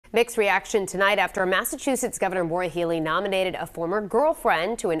Mixed reaction tonight after Massachusetts Governor Maura Healey nominated a former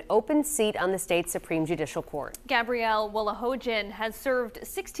girlfriend to an open seat on the state's Supreme Judicial Court. Gabrielle Wolahojian has served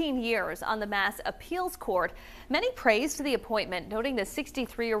 16 years on the Mass Appeals Court. Many praised the appointment, noting the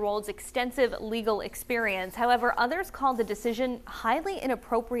 63-year-old's extensive legal experience. However, others called the decision highly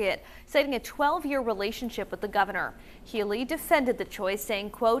inappropriate, citing a 12-year relationship with the governor. Healey defended the choice,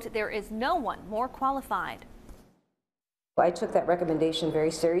 saying, quote, "There is no one more qualified." I took that recommendation very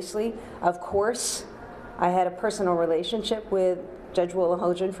seriously. Of course, I had a personal relationship with Judge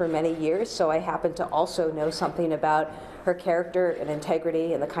Wolahojian for many years, so I happen to also know something about her character and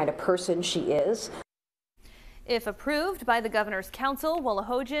integrity and the kind of person she is. If approved by the governor's council,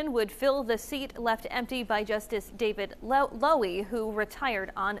 Wolahojian would fill the seat left empty by Justice David Lowy, who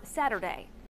retired on Saturday.